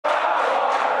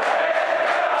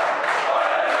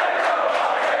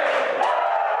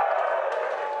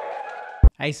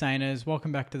Hey Sainers,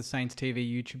 welcome back to the Saints TV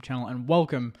YouTube channel and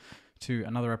welcome to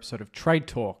another episode of Trade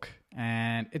Talk.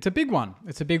 And it's a big one.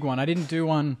 I didn't do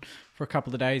one for a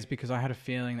couple of days because I had a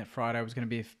feeling that Friday was going to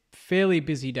be a fairly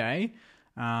busy day.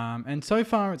 And so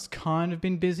far it's kind of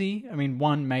been busy. I mean,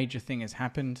 one major thing has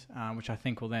happened, which I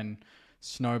think will then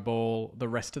snowball the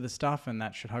rest of the stuff, and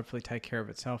that should hopefully take care of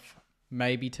itself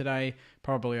maybe today,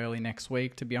 probably early next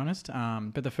week, to be honest.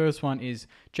 But the first one is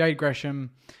Jade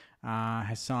Gresham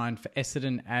has signed for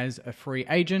Essendon as a free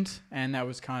agent, and that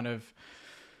was kind of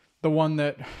the one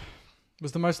that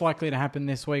was the most likely to happen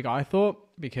this week, I thought,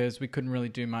 because we couldn't really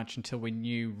do much until we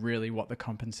knew really what the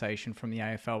compensation from the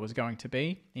AFL was going to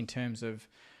be in terms of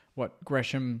what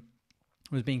Gresham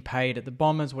was being paid at the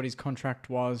Bombers, what his contract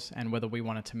was, and whether we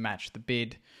wanted to match the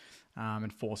bid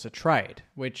and force a trade,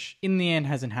 which in the end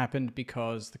hasn't happened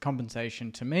because the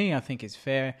compensation to me I think is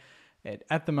fair.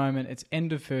 At the moment, it's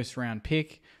end of first round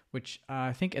pick, which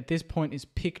I think at this point is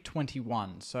pick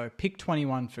 21. So pick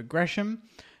 21 for Gresham,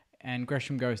 and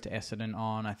Gresham goes to Essendon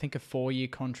on, I think, a 4-year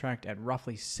contract at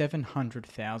roughly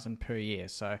 $700,000 per year.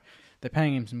 So they're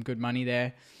paying him some good money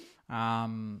there,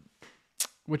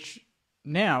 which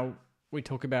now we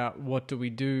talk about what do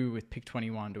we do with pick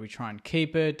 21? Do we try and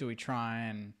keep it? Do we try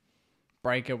and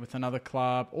break it with another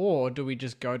club? Or do we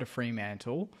just go to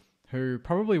Fremantle, who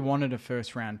probably wanted a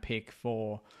first-round pick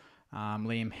for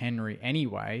Liam Henry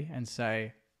anyway, and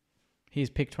say, here's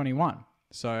pick 21.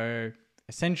 So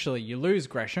essentially, you lose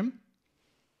Gresham,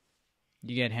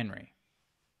 you get Henry.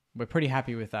 We're pretty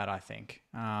happy with that, I think.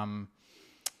 I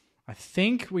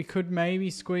think we could maybe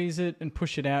squeeze it and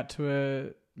push it out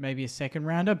to maybe a second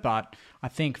rounder, but I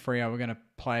think Freo we're going to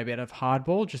play a bit of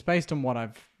hardball, just based on what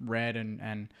I've read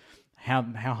and how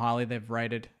highly they've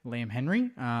rated Liam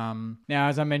Henry. Now,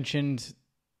 as I mentioned,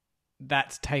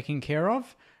 that's taken care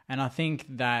of, and I think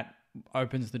that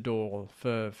opens the door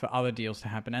for other deals to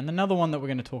happen. And another one that we're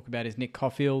going to talk about is Nick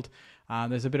Coffield.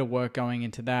 There's a bit of work going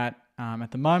into that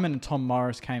at the moment, and Tom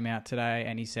Morris came out today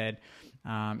and he said,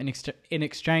 in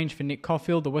exchange for Nick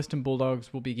Coffield, the Western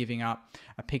Bulldogs will be giving up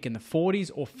a pick in the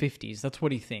 40s or 50s. That's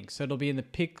what he thinks. So it'll be in the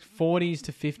pick 40s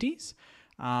to 50s,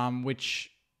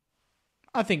 which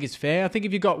I think is fair. I think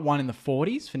if you got one in the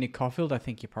 40s for Nick Coffield, I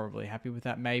think you're probably happy with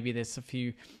that. Maybe there's a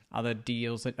few other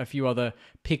deals, a few other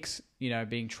picks,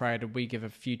 being traded. We give a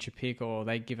future pick or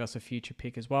they give us a future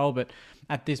pick as well. But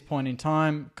at this point in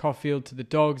time, Coffield to the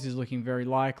Dogs is looking very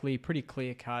likely, pretty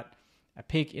clear cut, a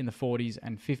pick in the 40s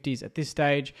and 50s at this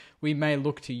stage. We may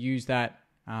look to use that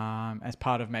as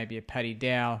part of maybe a Paddy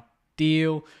Dow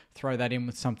deal, throw that in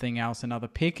with something else, another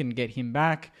pick, and get him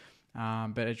back.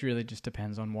 But it really just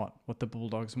depends on what the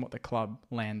Bulldogs and what the club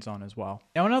lands on as well.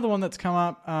 Now, another one that's come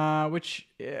up, which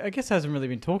I guess hasn't really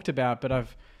been talked about, but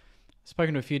I've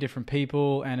spoken to a few different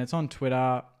people, and it's on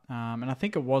Twitter, and I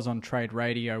think it was on Trade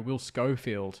Radio. Will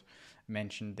Schofield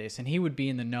mentioned this, and he would be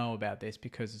in the know about this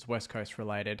because it's West Coast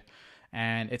related,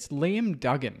 and it's Liam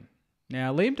Duggan.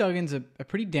 Now, Liam Duggan's a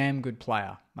pretty damn good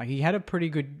player. Like, he had a pretty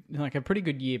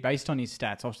good year based on his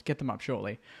stats. I'll get them up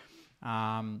shortly.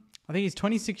 I think he's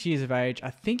 26 years of age.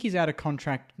 I think he's out of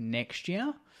contract next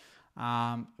year.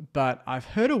 But I've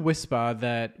heard a whisper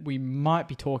that we might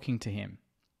be talking to him.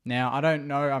 Now, I don't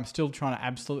know. I'm still trying to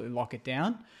absolutely lock it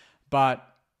down. But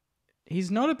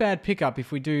he's not a bad pickup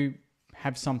if we do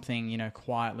have something,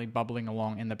 quietly bubbling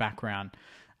along in the background.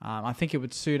 I think it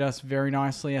would suit us very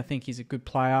nicely. I think he's a good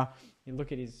player. You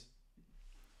look at his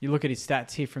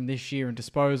stats here from this year in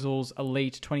disposals: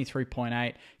 elite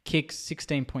 23.8, kicks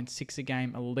 16.6 a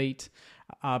game, elite,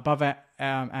 above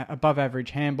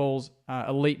average handballs,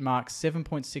 elite marks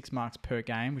 7.6 marks per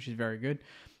game, which is very good.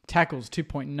 Tackles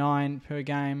 2.9 per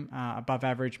game, above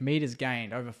average. Meters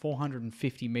gained, over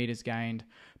 450 meters gained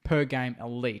per game,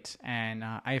 elite. And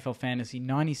AFL Fantasy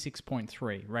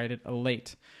 96.3, rated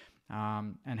elite,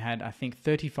 and had, I think,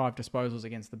 35 disposals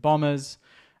against the Bombers.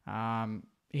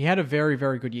 He had a very,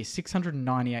 very good year.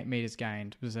 698 meters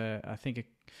gained was, I think,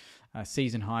 a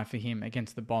season high for him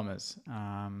against the Bombers.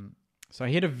 So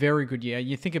he had a very good year.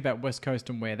 You think about West Coast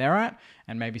and where they're at,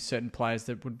 and maybe certain players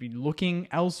that would be looking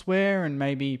elsewhere, and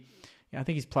maybe, I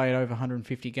think he's played over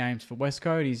 150 games for West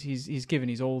Coast. He's given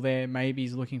his all there. Maybe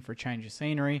he's looking for a change of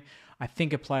scenery. I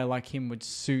think a player like him would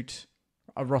suit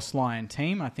a Ross Lyon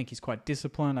team. I think he's quite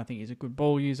disciplined. I think he's a good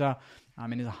ball user.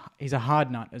 And he's a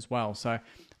hard nut as well. So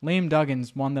Liam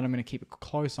Duggan's one that I'm going to keep a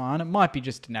close eye on. It might be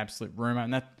just an absolute rumor,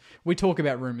 and that we talk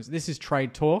about rumors. This is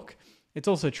trade talk. It's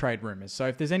also trade rumors. So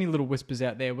if there's any little whispers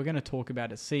out there, we're going to talk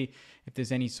about it, see if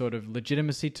there's any sort of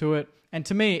legitimacy to it. And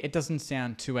to me, it doesn't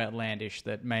sound too outlandish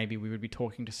that maybe we would be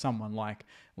talking to someone like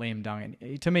Liam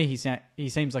Duggan. To me, he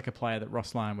seems like a player that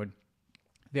Ross Lyon would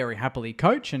very happily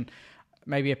coach. And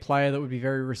maybe a player that would be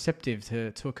very receptive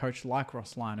to a coach like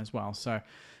Ross Lyon as well. So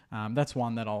that's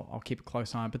one that I'll keep a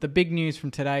close eye on. But the big news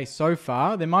from today so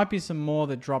far, there might be some more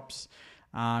that drops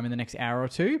in the next hour or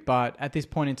two. But at this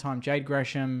point in time, Jade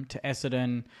Gresham to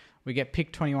Essendon, we get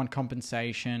pick 21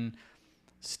 compensation.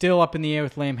 Still up in the air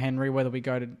with Liam Henry, whether we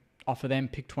go to offer them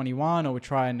pick 21 or we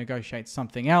try and negotiate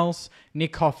something else.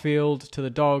 Nick Coffield to the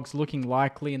Dogs, looking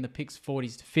likely in the picks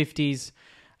 40s to 50s.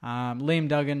 Liam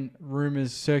Duggan,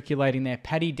 rumours circulating there.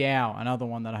 Paddy Dow, another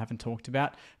one that I haven't talked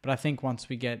about. But I think once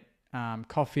we get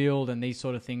Coffield and these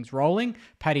sort of things rolling,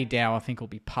 Paddy Dow I think will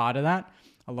be part of that.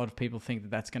 A lot of people think that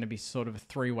that's going to be sort of a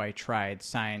three-way trade.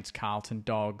 Saints, Carlton,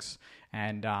 Dogs,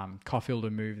 and Coffield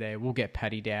will move there. We'll get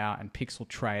Paddy Dow and Pix will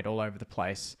trade all over the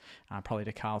place, probably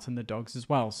to Carlton, the Dogs as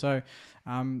well. So,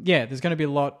 yeah, there's going to be a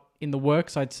lot in the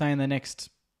works, I'd say, in the next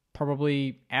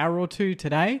probably hour or two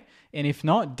today. And if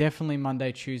not, definitely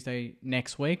Monday, Tuesday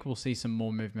next week, we'll see some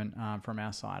more movement from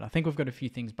our side. I think we've got a few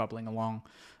things bubbling along.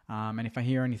 And if I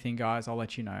hear anything, guys, I'll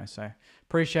let you know. So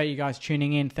appreciate you guys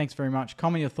tuning in. Thanks very much.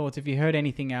 Comment your thoughts. If you heard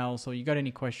anything else or you got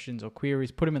any questions or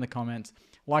queries, put them in the comments.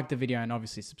 Like the video and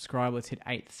obviously subscribe. Let's hit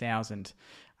 8,000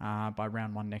 by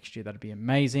round 1 next year. That'd be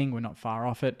amazing. We're not far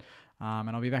off it. And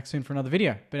I'll be back soon for another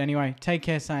video. But anyway, take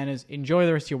care, Sainers. Enjoy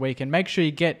the rest of your weekend. Make sure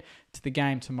you get to the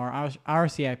game tomorrow.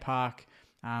 RSEA Park.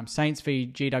 Saints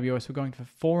v GWS. We're going for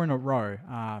 4 in a row.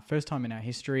 First time in our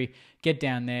history. Get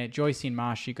down there. Joyce and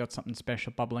Marshy got something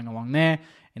special bubbling along there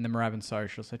in the Moorabbin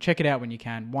Social. So check it out when you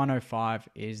can. 105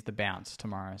 is the bounce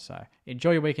tomorrow. So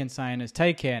enjoy your weekend, Sainers.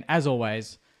 Take care. And as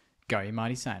always, go you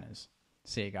mighty Sainers.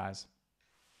 See you guys.